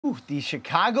The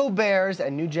Chicago Bears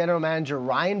and new general manager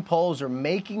Ryan Poles are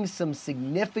making some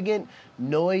significant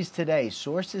noise today.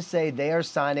 Sources say they are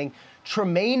signing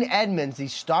Tremain Edmunds, the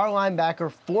star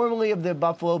linebacker formerly of the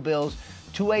Buffalo Bills,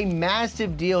 to a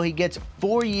massive deal. He gets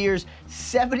 4 years,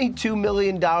 $72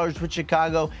 million with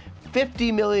Chicago,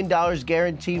 $50 million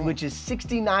guaranteed, which is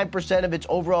 69% of its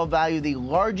overall value, the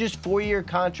largest four-year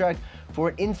contract for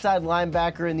an inside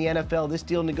linebacker in the NFL. This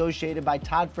deal negotiated by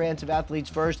Todd France of Athletes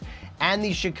First and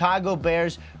the Chicago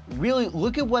Bears. Really,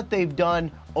 look at what they've done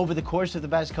over the course of the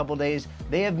past couple days.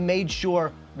 They have made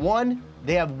sure, one,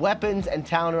 they have weapons and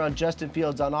talent around Justin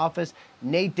Fields on offense,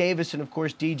 Nate Davis, and of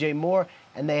course DJ Moore,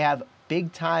 and they have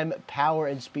big-time power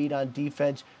and speed on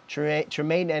defense.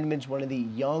 Tremain Edmunds, one of the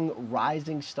young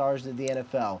rising stars of the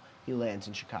NFL, he lands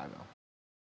in Chicago.